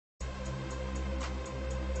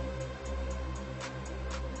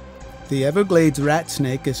The Everglades rat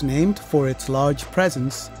snake is named for its large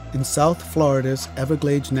presence in South Florida's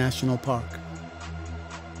Everglades National Park.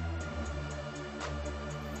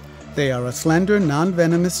 They are a slender,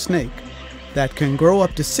 non-venomous snake that can grow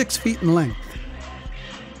up to 6 feet in length.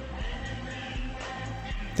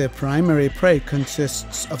 Their primary prey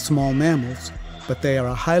consists of small mammals, but they are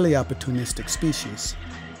a highly opportunistic species.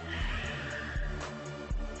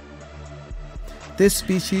 This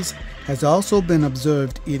species has also been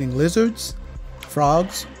observed eating lizards,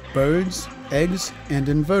 frogs, birds, eggs, and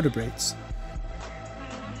invertebrates.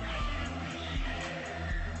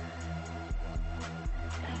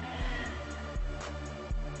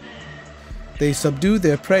 They subdue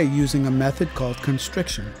their prey using a method called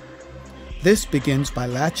constriction. This begins by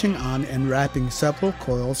latching on and wrapping several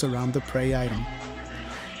coils around the prey item.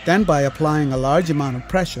 Then, by applying a large amount of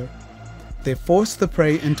pressure, they force the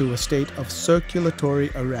prey into a state of circulatory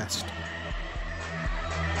arrest.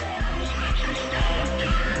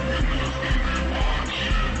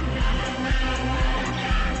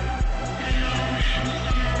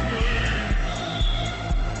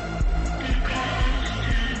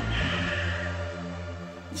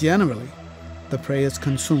 Generally, the prey is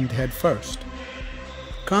consumed head first.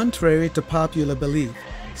 Contrary to popular belief,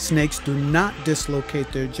 snakes do not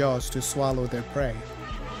dislocate their jaws to swallow their prey.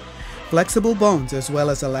 Flexible bones as well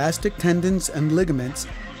as elastic tendons and ligaments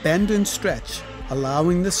bend and stretch,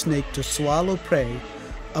 allowing the snake to swallow prey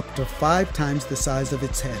up to 5 times the size of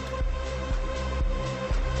its head.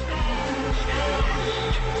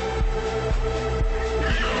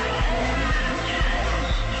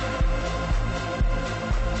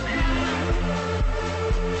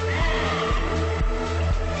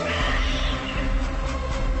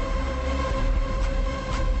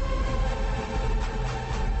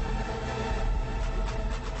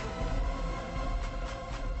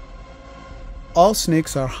 All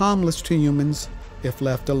snakes are harmless to humans if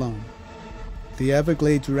left alone. The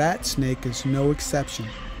Everglades rat snake is no exception.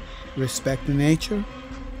 Respect nature,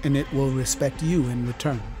 and it will respect you in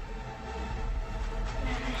return.